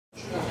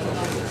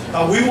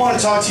We want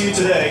to talk to you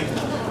today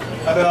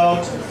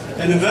about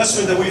an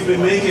investment that we've been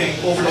making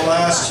over the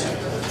last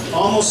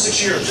almost 6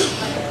 years,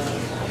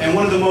 and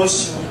one of the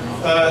most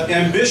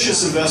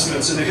ambitious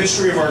investments in the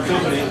history of our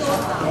company,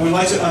 and we'd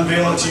like to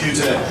unveil it to you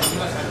today.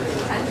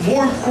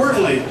 More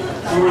importantly,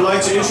 we would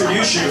like to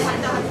introduce you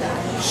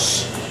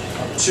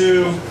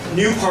to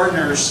new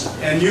partners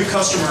and new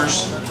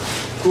customers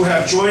who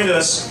have joined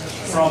us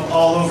from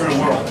all over the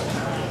world.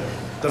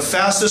 The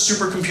fastest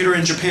supercomputer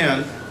in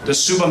Japan, the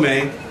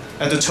Tsubame,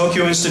 at the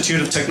Tokyo Institute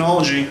of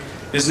Technology,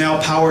 is now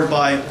powered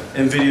by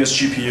NVIDIA's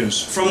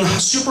GPUs. From the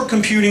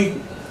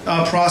supercomputing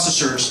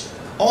processors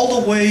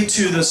all the way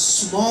to the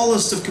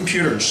smallest of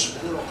computers,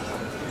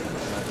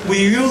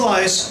 we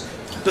utilize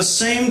the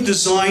same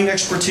design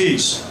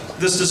expertise.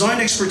 This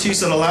design expertise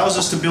that allows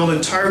us to build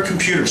entire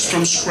computers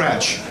from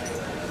scratch,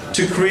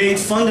 to create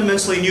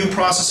fundamentally new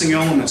processing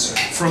elements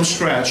from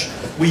scratch.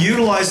 We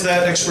utilize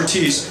that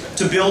expertise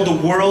to build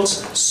the world's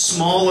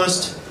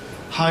smallest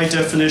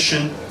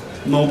high-definition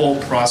mobile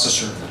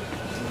processor.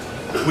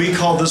 We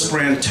call this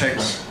brand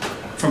Tegra.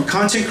 From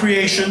content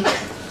creation,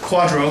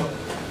 Quadro,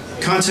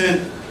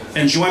 content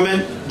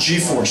enjoyment,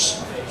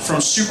 GeForce. From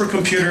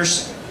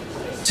supercomputers,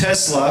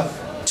 Tesla,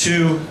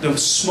 to the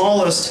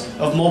smallest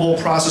of mobile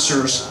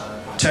processors,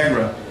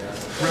 Tegra.